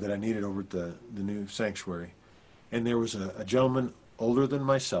that I needed over at the new sanctuary, and there was a gentleman older than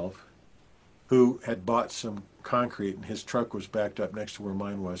myself who had bought some concrete, and his truck was backed up next to where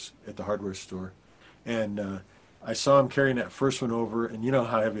mine was at the hardware store. And I saw him carrying that first one over, and you know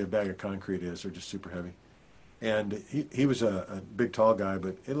how heavy a bag of concrete is. They're just super heavy. And he was a big, tall guy,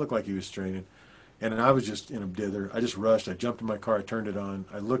 but it looked like he was straining. And I was just in a dither. I just rushed. I jumped in my car. I turned it on.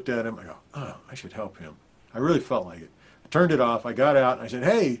 I looked at him. I go, oh, I should help him. I really felt like it. I turned it off. I got out, and I said,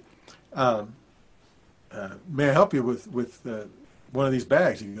 hey, may I help you with one of these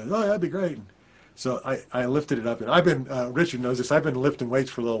bags? He goes, oh, that'd be great. So I lifted it up, and I've been, Richard knows this, I've been lifting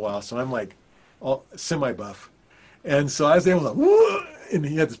weights for a little while, so I'm like all semi-buff. And so I was able to, whoo, and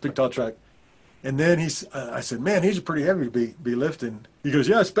he had this big tall truck. And then I said, man, he's pretty heavy to be lifting. He goes,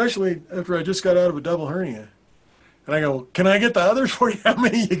 yeah, especially after I just got out of a double hernia. And I go, can I get the others for you? How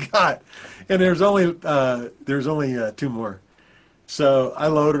many you got? And there's only two more. So I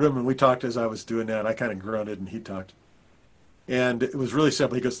loaded them, and we talked as I was doing that. I kind of grunted, and he talked. And it was really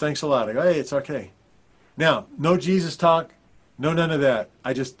simple. He goes, thanks a lot. I go, hey, it's okay. Now, no Jesus talk, no none of that.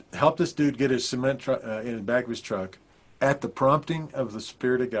 I just helped this dude get his cement in the back of his truck at the prompting of the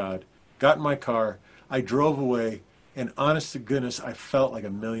Spirit of God. Got in my car. I drove away, and honest to goodness, I felt like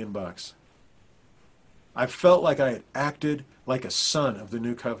 $1 million. I felt like I had acted like a son of the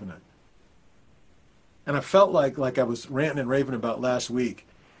new covenant. And I felt like I was ranting and raving about last week.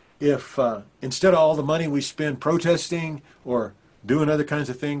 If instead of all the money we spend protesting or doing other kinds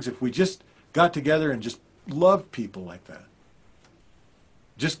of things, if we just got together and just loved people like that,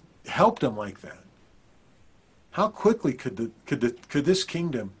 just helped them like that, how quickly could this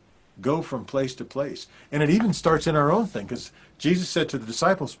kingdom go from place to place? And it even starts in our own thing, because Jesus said to the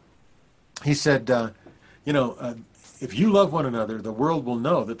disciples, he said, if you love one another, the world will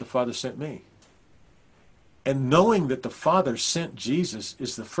know that the Father sent me. And knowing that the Father sent Jesus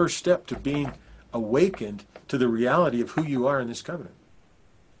is the first step to being awakened to the reality of who you are in this covenant.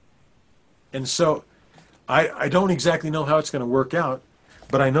 And so I don't exactly know how it's going to work out,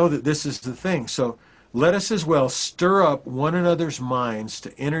 but I know that this is the thing. So let us as well stir up one another's minds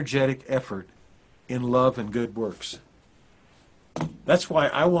to energetic effort in love and good works. That's why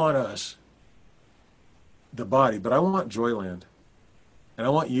I want us, the body, but I want Joyland, and I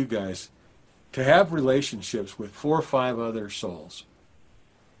want you guys to have relationships with 4 or 5 other souls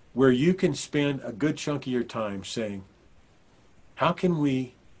where you can spend a good chunk of your time saying, how can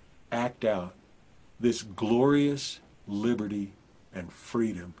we act out this glorious liberty and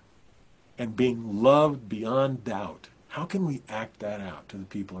freedom and being loved beyond doubt? How can we act that out to the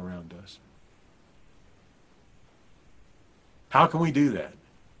people around us? How can we do that?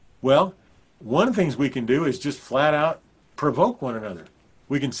 Well, one of the things we can do is just flat out provoke one another.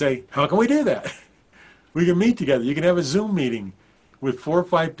 We can say, how can we do that? We can meet together. You can have a Zoom meeting with 4 or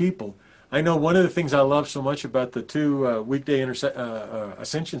 5 people. I know one of the things I love so much about the 2 weekday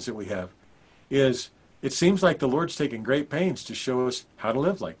ascensions that we have is it seems like the Lord's taking great pains to show us how to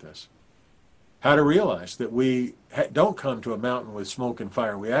live like this, how to realize that we don't come to a mountain with smoke and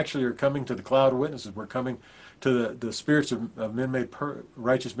fire. We actually are coming to the cloud of witnesses. We're coming to the spirits of men made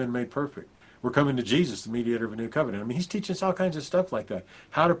righteous men made perfect. We're coming to Jesus, the mediator of a new covenant. I mean, he's teaching us all kinds of stuff like that.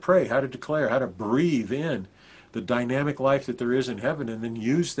 How to pray, how to declare, how to breathe in the dynamic life that there is in heaven, and then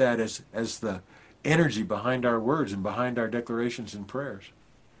use that as the energy behind our words and behind our declarations and prayers.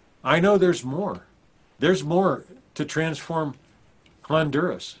 I know there's more. There's more to transform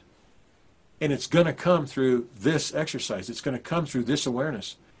Honduras. And it's going to come through this exercise. It's going to come through this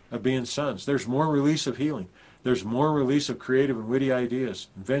awareness of being sons. There's more release of healing. There's more release of creative and witty ideas,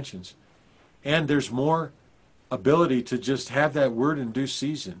 inventions. And there's more ability to just have that word in due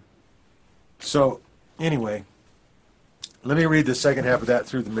season. So, anyway, let me read the second half of that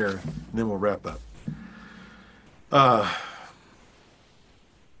through the mirror, and then we'll wrap up.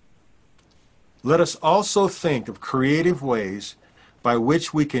 Let us also think of creative ways by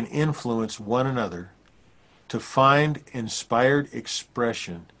which we can influence one another to find inspired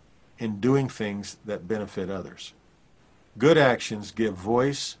expression in doing things that benefit others. Good actions give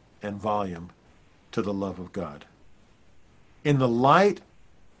voice and volume to the love of God. In the light,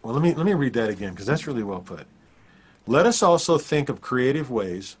 well, let me read that again because that's really well put. Let us also think of creative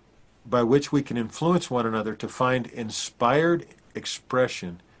ways by which we can influence one another to find inspired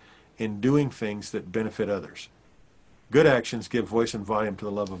expression in doing things that benefit others. Good actions give voice and volume to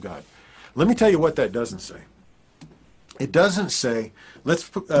the love of God. Let me tell you what that doesn't say. It doesn't say, let's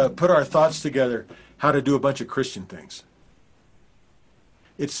put our thoughts together how to do a bunch of Christian things.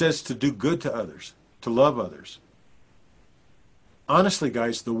 It says to do good to others, to love others. Honestly,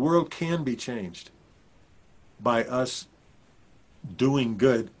 guys, the world can be changed by us doing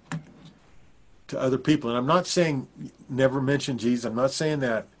good to other people. And I'm not saying never mention Jesus. I'm not saying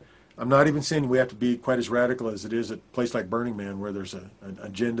that. I'm not even saying we have to be quite as radical as it is at a place like Burning Man where there's an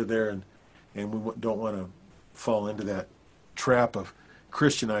agenda there and we don't want to fall into that trap of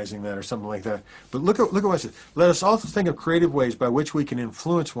Christianizing that or something like that. But look at what it says. Let us also think of creative ways by which we can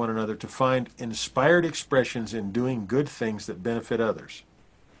influence one another to find inspired expressions in doing good things that benefit others.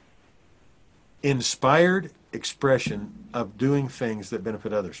 Inspired expression of doing things that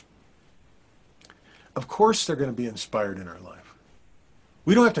benefit others. Of course they're going to be inspired in our life.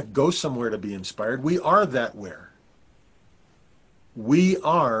 We don't have to go somewhere to be inspired. We are that where. We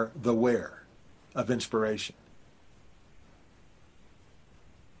are the where of inspiration.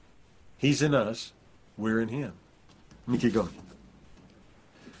 He's in us. We're in him. Let me keep going.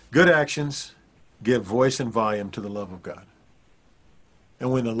 Good actions give voice and volume to the love of God.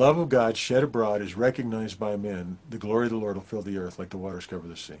 And when the love of God shed abroad is recognized by men, the glory of the Lord will fill the earth like the waters cover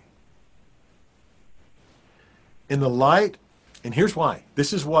the sea. In the light, and here's why.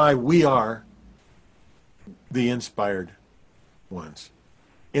 This is why we are the inspired ones.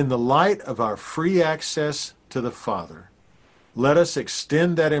 In the light of our free access to the Father, let us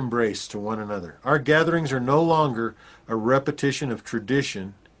extend that embrace to one another. Our gatherings are no longer a repetition of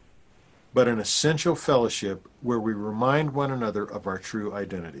tradition, but an essential fellowship where we remind one another of our true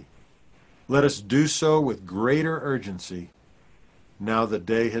identity. Let us do so with greater urgency now the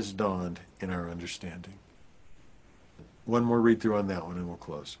day has dawned in our understanding. One more read through on that one and we'll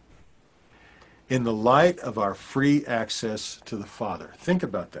close. In the light of our free access to the Father. Think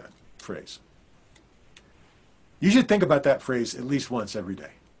about that phrase. You should think about that phrase at least once every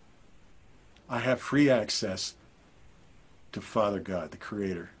day. I have free access to Father God, the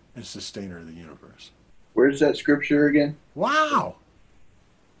creator and sustainer of the universe. Where's that scripture again? Wow!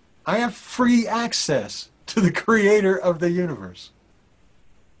 I have free access to the creator of the universe.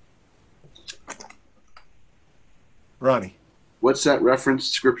 Ronnie. What's that reference,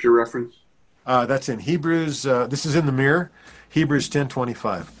 scripture reference? That's in Hebrews, this is in the mirror, Hebrews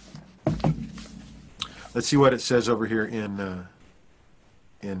 10:25. Let's see what it says over here in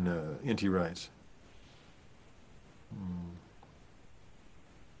N.T. Wright's.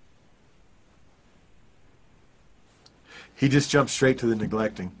 He just jumped straight to the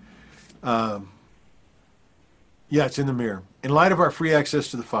neglecting. Yeah, it's in the mirror. In light of our free access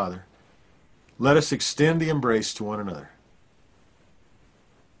to the Father, let us extend the embrace to one another.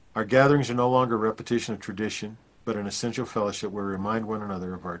 Our gatherings are no longer a repetition of tradition, but an essential fellowship where we remind one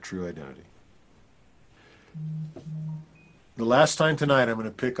another of our true identity. The last time tonight, I'm going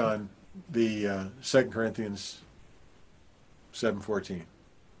to pick on the 2 Corinthians 7:14.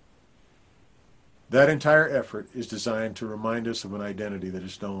 That entire effort is designed to remind us of an identity that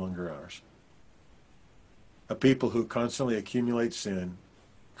is no longer ours. A people who constantly accumulate sin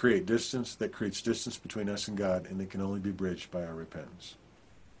create distance that creates distance between us and God, and it can only be bridged by our repentance.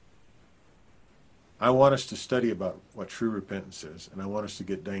 I want us to study about what true repentance is, and I want us to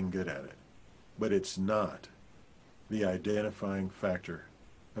get dang good at it. But it's not the identifying factor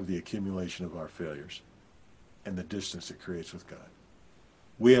of the accumulation of our failures and the distance it creates with God.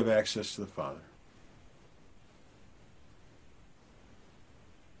 We have access to the Father.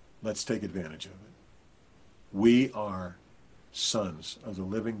 Let's take advantage of it. We are sons of the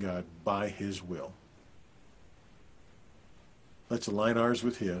living God by his will. Let's align ours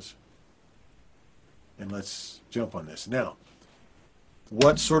with his, and let's jump on this. Now,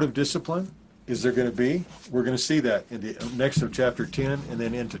 what sort of discipline is there going to be? We're going to see that in the next of chapter 10 and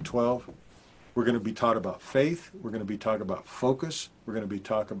then into 12. We're going to be taught about faith. We're going to be taught about focus. We're going to be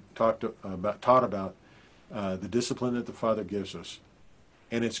taught about the discipline that the Father gives us.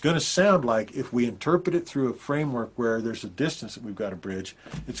 And it's going to sound like, if we interpret it through a framework where there's a distance that we've got to bridge,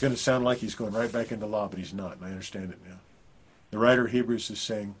 it's going to sound like he's going right back into law, but he's not, and I understand it now. The writer of Hebrews is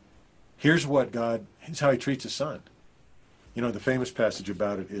saying, here's how he treats his son. You know, the famous passage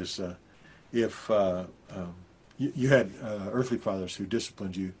about it is, if you had earthly fathers who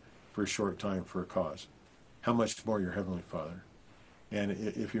disciplined you for a short time for a cause, how much more your heavenly Father? And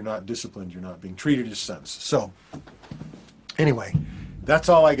if you're not disciplined, you're not being treated as sons. So, anyway, that's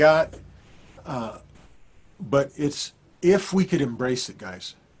all I got. But it's, if we could embrace it,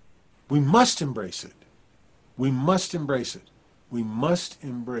 guys, we must embrace it. We must embrace it. We must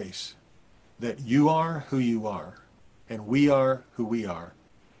embrace that you are who you are, and we are who we are,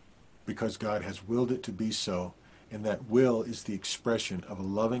 because God has willed it to be so, and that will is the expression of a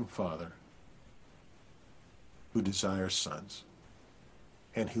loving Father who desires sons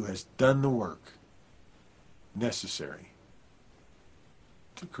and who has done the work necessary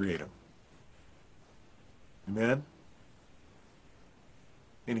to create them. Amen?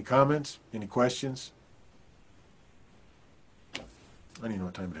 Any comments? Any questions? I don't even know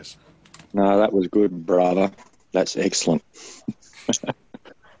what time it is. No, that was good, brother. That's excellent.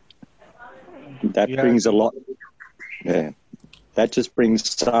 That brings a lot. Yeah. That just brings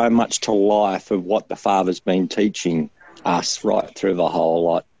so much to life of what the Father's been teaching us right through the whole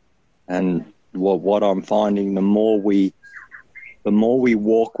lot. And what I'm finding, the more we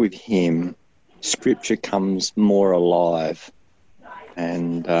walk with him, Scripture comes more alive.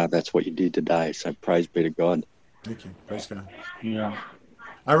 And that's what you did today. So praise be to God. Thank you. Praise God. Yeah.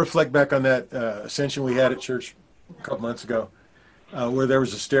 I reflect back on that ascension we had at church a couple months ago, where there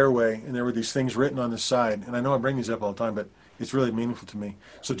was a stairway and there were these things written on the side. And I know I bring these up all the time, but it's really meaningful to me.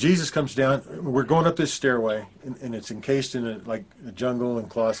 So Jesus comes down. We're going up this stairway, and it's encased in like a jungle and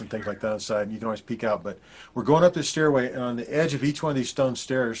cloths and things like that outside. You can always peek out, but we're going up this stairway, and on the edge of each one of these stone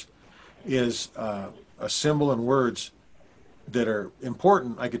stairs is a symbol and words that are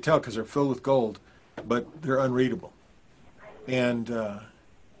important. I could tell because they're filled with gold, but they're unreadable. And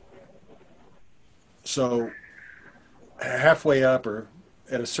so halfway up, or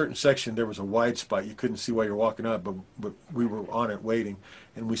at a certain section, there was a wide spot. You couldn't see while you're walking up, but we were on it waiting,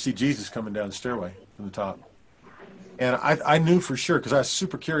 and we see Jesus coming down the stairway from the top. And I knew for sure, because I was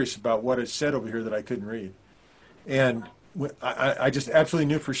super curious about what it said over here that I couldn't read. And I just absolutely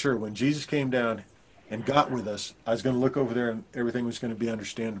knew for sure when Jesus came down and got with us, I was going to look over there and everything was going to be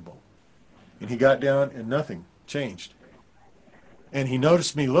understandable. And he got down and nothing changed. And he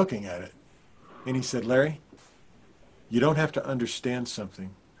noticed me looking at it. And he said, Larry, you don't have to understand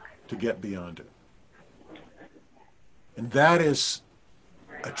something to get beyond it. And that is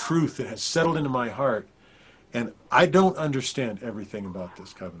a truth that has settled into my heart. And I don't understand everything about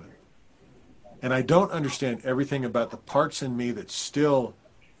this covenant. And I don't understand everything about the parts in me that still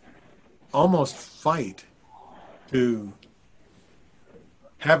almost fight to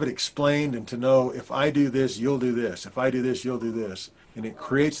have it explained and to know, if I do this, you'll do this. If I do this, you'll do this. And it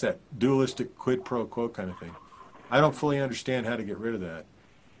creates that dualistic quid pro quo kind of thing. I don't fully understand how to get rid of that.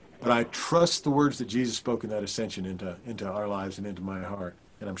 But I trust the words that Jesus spoke in that ascension into our lives and into my heart.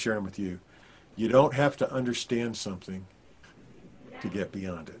 And I'm sharing them with you. You don't have to understand something to get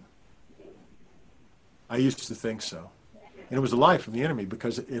beyond it. I used to think so. And it was a lie from the enemy,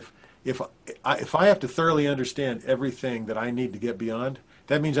 because if I have to thoroughly understand everything that I need to get beyond,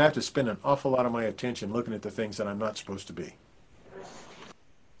 that means I have to spend an awful lot of my attention looking at the things that I'm not supposed to be.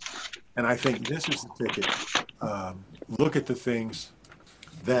 And I think this is the ticket. Look at the things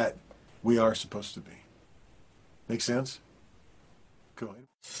that we are supposed to be. Make sense? Cool.